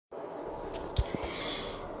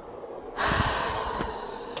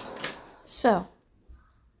So,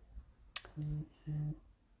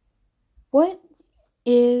 what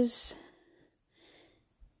is...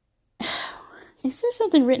 Is there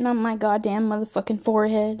something written on my goddamn motherfucking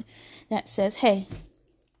forehead that says, hey,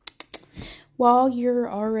 while you're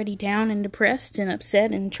already down and depressed and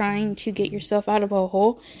upset and trying to get yourself out of a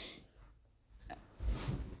hole,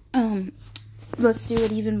 let's do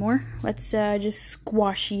it even more. Let's just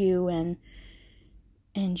squash you and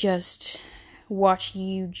just watch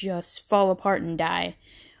you just fall apart and die.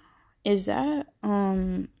 Is that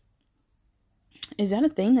a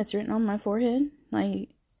thing that's written on my forehead?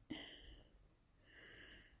 Like,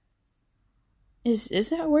 is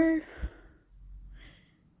that where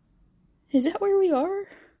we are?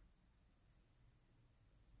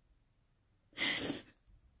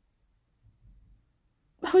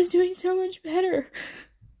 I was doing so much better.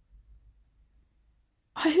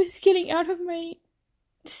 I was getting out of my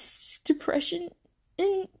depression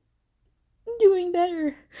and doing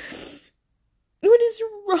better. What is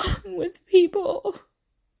wrong with people?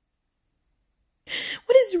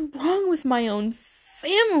 What is wrong with my own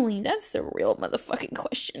family? That's the real motherfucking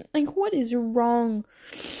question. Like, what is wrong?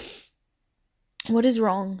 What is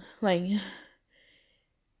wrong? Like,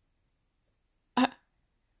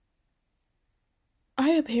 I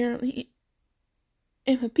apparently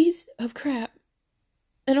am a piece of crap.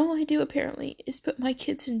 And all I do apparently is put my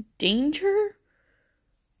kids in danger?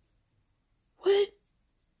 What?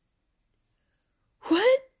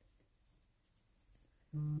 Why?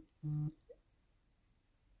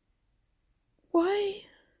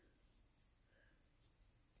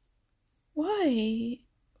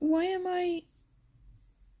 Why am I...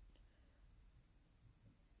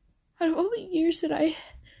 Out of all the years that I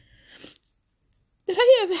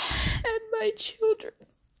have had my children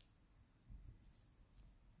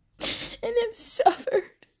and have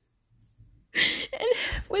suffered and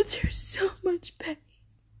have went through so much pain,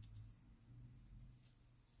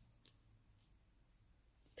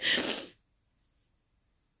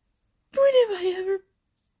 when have I ever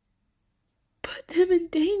put them in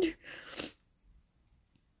danger?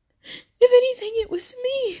 If anything, it was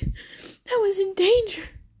me that was in danger.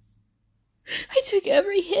 I took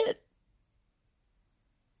every hit,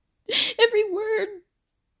 every word,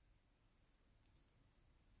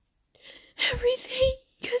 everything,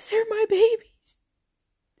 because they're my babies.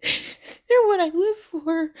 They're what I live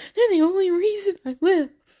for. They're the only reason I live.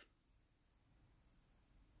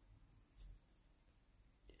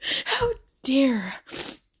 How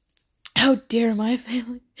dare my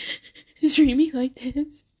family treat me like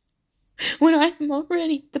this when I'm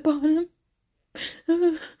already at the bottom?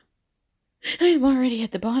 I am already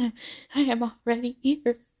at the bottom. I am already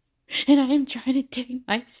here. And I am trying to dig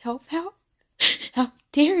myself out. How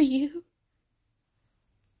dare you?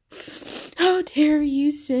 How dare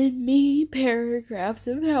you send me paragraphs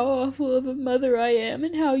of how awful of a mother I am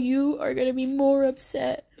and how you are going to be more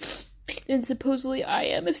upset than supposedly I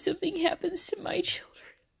am if something happens to my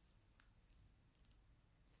children.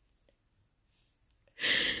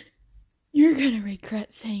 You're going to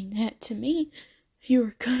regret saying that to me.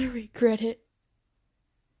 You're gonna regret it.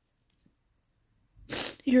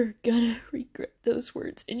 You're gonna regret those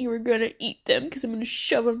words, and you are gonna eat them, because I'm gonna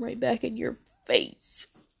shove them right back in your face.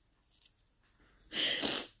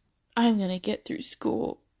 I'm gonna get through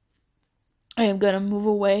school. I am gonna move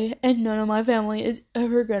away, and none of my family is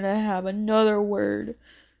ever gonna have another word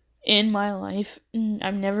in my life.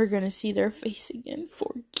 I'm never gonna see their face again.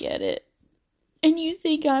 Forget it. And you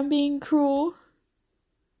think I'm being cruel?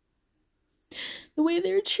 The way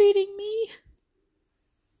they're treating me,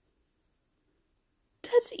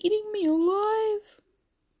 that's eating me alive.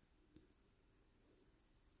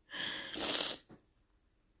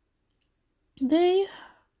 They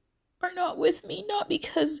are not with me, not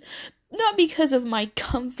because of my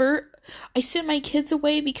comfort. I sent my kids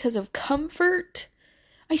away because of comfort.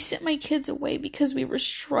 I sent my kids away because we were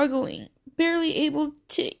struggling, barely able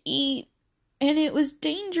to eat, and it was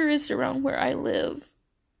dangerous around where I live.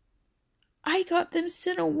 I got them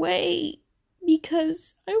sent away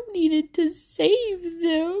because I needed to save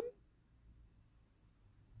them.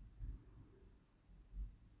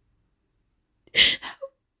 How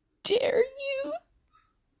dare you?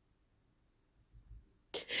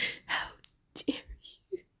 How dare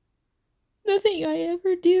you? Nothing I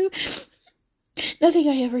ever do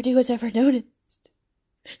is ever noticed.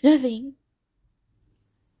 Nothing.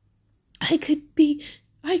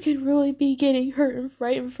 I could really be getting hurt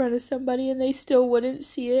right in front of somebody and they still wouldn't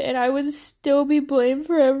see it, and I would still be blamed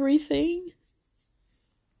for everything.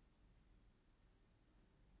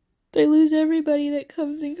 I lose everybody that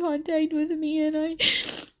comes in contact with me, and I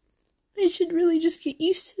I should really just get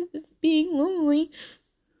used to being lonely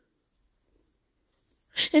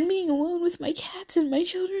and being alone with my cats and my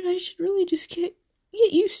children. I should really just get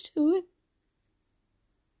used to it.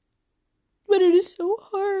 But it is so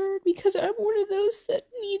hard because I'm one of those that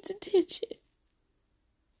needs attention.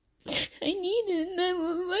 I need it and I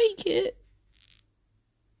like it.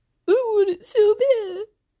 But I want it so bad.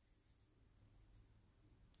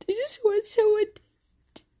 I just want someone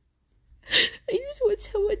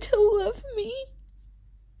to love me.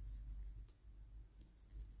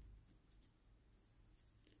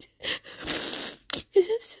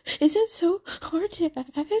 Is that so hard to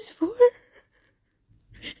ask for?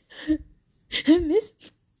 I miss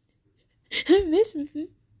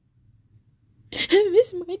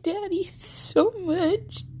my daddy so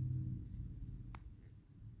much.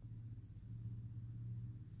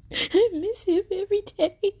 I miss him every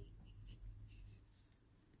day.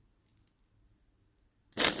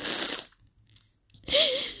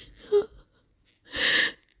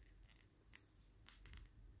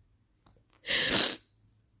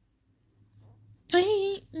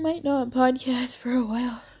 I might not podcast for a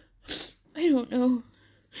while. I don't know.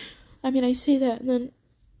 I mean, I say that and then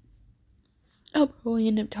I'll probably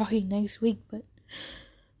end up talking next week, but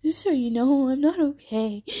just so you know, I'm not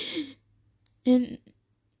okay. And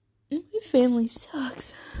my family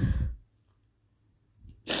sucks.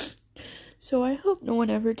 So I hope no one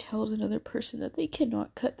ever tells another person that they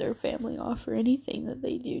cannot cut their family off for anything that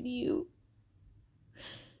they do to you.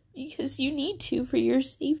 Because you need to for your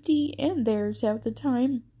safety and theirs at the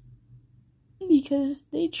time. Because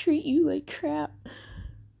they treat you like crap.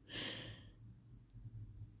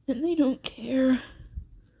 And they don't care.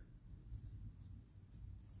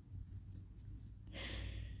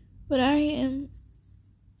 But I am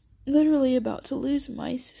literally about to lose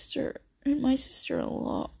my sister and my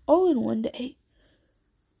sister-in-law all in one day.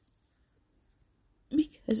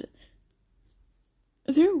 Because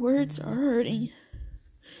their words are hurting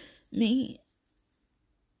me.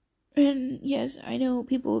 And yes, I know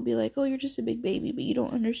people will be like, oh, you're just a big baby, but you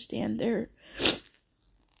don't understand. They're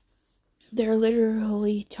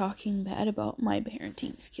literally talking bad about my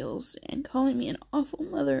parenting skills and calling me an awful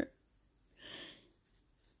mother.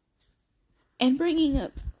 And bringing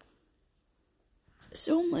up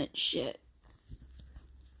so much shit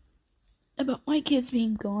about my kids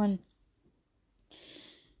being gone.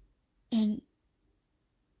 And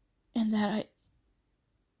that I,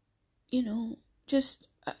 just,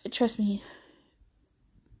 trust me,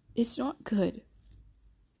 it's not good.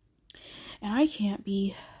 And I can't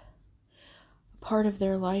be a part of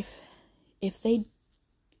their life if you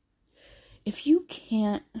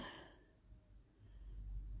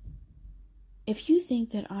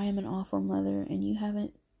think that I am an awful mother and you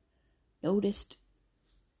haven't noticed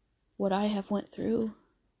what I have went through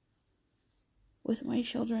with my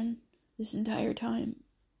children this entire time,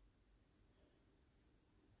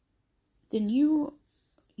 then you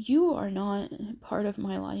are not part of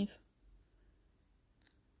my life.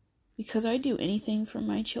 Because I do anything for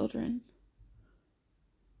my children.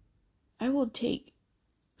 I will take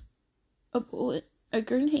a bullet, a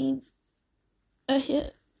grenade, a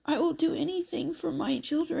hit. I will do anything for my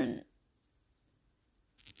children.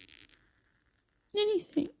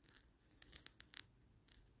 Anything.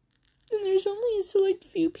 And there's only a select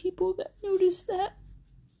few people that notice that.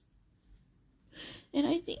 And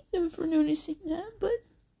I thank them for noticing that, but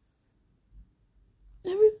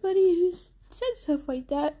everybody who's said stuff like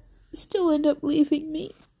that still end up leaving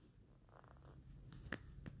me.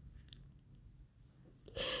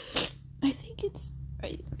 I think it's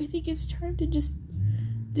time to just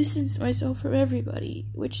distance myself from everybody,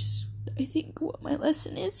 which is, I think, what my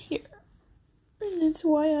lesson is here. And it's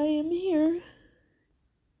why I am here.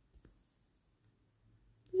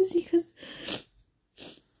 It's because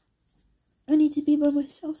I need to be by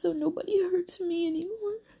myself so nobody hurts me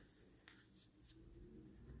anymore.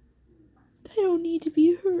 I don't need to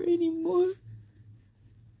be hurt anymore.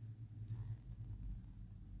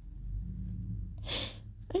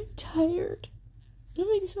 I'm tired. I'm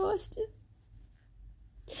exhausted.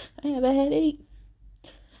 I have a headache.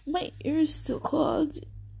 My ear is still clogged.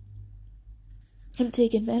 I'm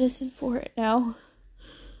taking medicine for it now.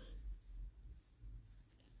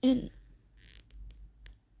 And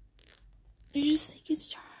I just think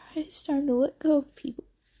it's time to let go of people.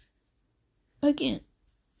 Again.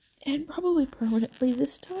 And probably permanently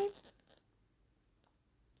this time.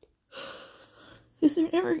 Because they're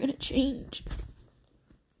never going to change.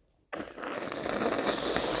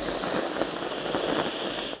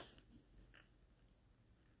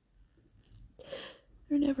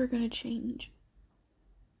 They're never going to change.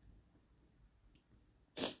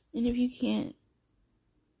 And if you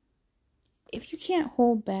can't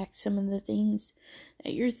hold back some of the things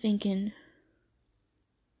that you're thinking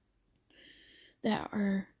that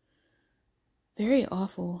are very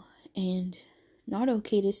awful and not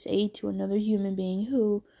okay to say to another human being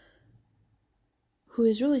who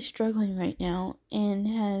is really struggling right now and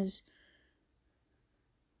has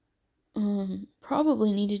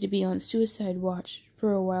probably needed to be on suicide watch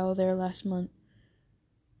for a while there last month.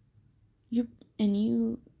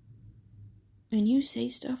 You say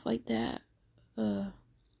stuff like that, and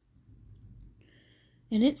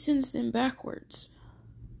it sends them backwards.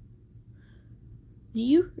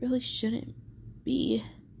 You really shouldn't be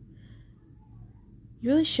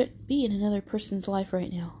in another person's life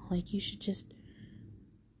right now. Like, you should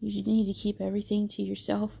need to keep everything to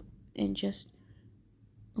yourself and just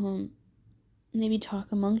maybe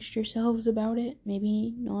talk amongst yourselves about it.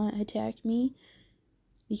 Maybe not attack me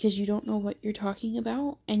because you don't know what you're talking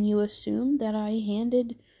about and you assume that I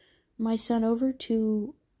handed my son over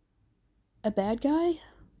to a bad guy.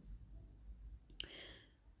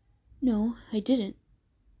 No, I didn't.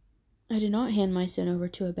 I did not hand my son over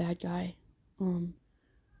to a bad guy.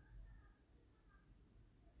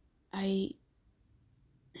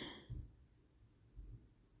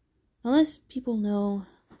 Unless people know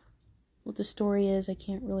what the story is, I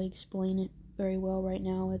can't really explain it very well right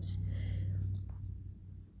now. It's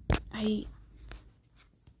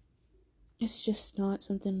just not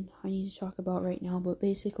something I need to talk about right now, but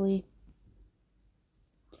basically,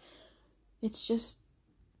 it's just,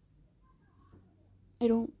 I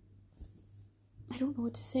don't know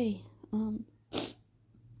what to say. And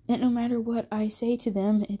no matter what I say to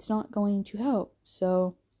them, it's not going to help.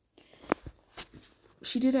 So,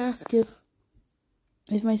 she did ask if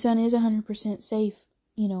my son is 100% safe,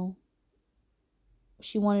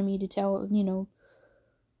 she wanted me to tell,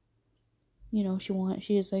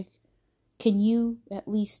 she is like, can you at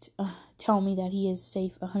least tell me that he is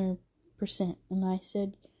safe 100%? And I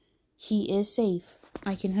said, he is safe.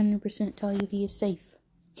 I can 100% tell you he is safe.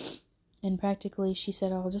 And practically she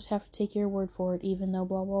said, I'll just have to take your word for it, even though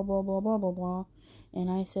blah, blah, blah, blah, blah, blah, blah. And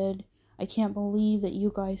I said, I can't believe that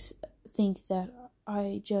you guys think that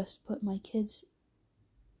I just put my kids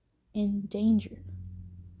in danger.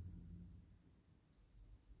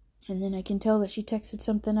 And then I can tell that she texted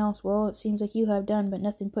something else. Well, it seems like you have done, but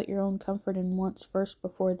nothing put your own comfort and wants first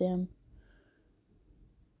before them.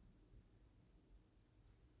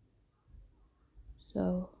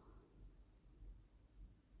 So,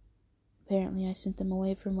 apparently I sent them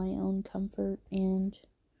away from my own comfort and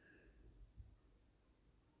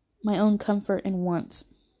wants.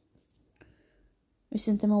 I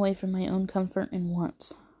sent them away from my own comfort and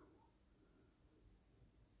wants.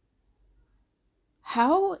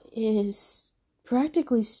 How is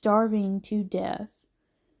practically starving to death,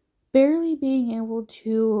 barely being able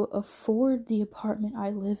to afford the apartment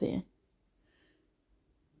I live in,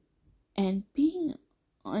 and being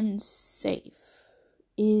unsafe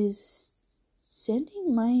is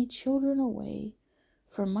sending my children away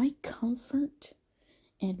from my comfort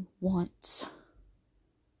and wants?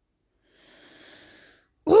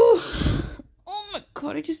 Oh my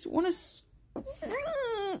god, I just want to scream.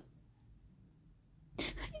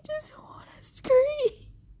 I just want to scream.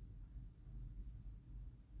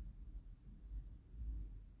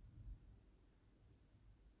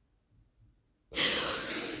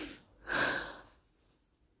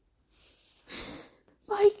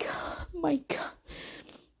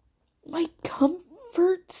 My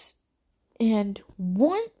comforts and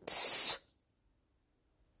wants.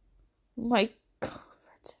 My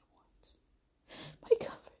comforts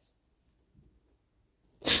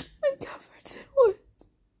and wants.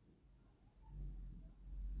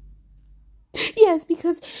 Yes,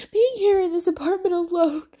 because being here in this apartment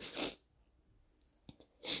alone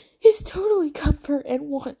is totally comfort and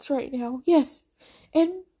wants right now. Yes,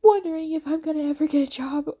 and wondering if I'm gonna ever get a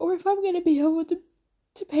job or if I'm gonna be able to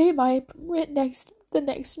pay my rent the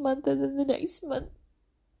next month and then the next month.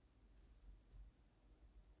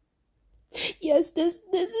 Yes, this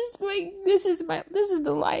is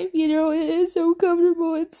the life, It is so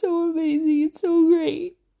comfortable, it's so amazing, it's so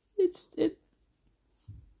great.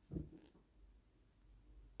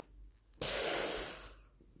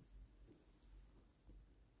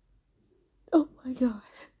 Oh my god.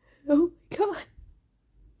 Oh my god.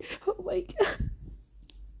 Oh my god.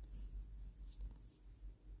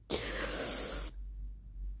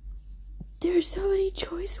 There are so many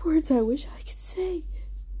choice words I wish I could say.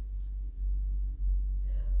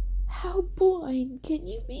 How blind can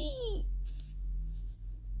you be?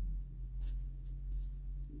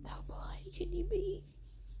 How blind can you be?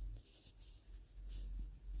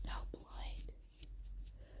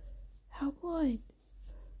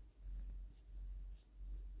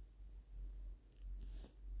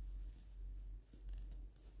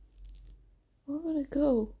 to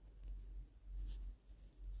go.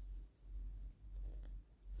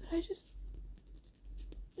 But I just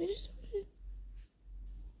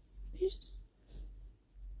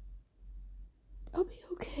I'll be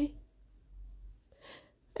okay.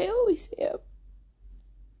 I always am.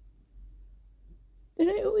 And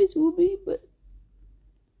I always will be, but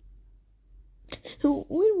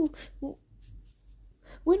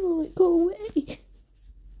when will it go away?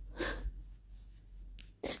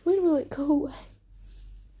 When will it go away?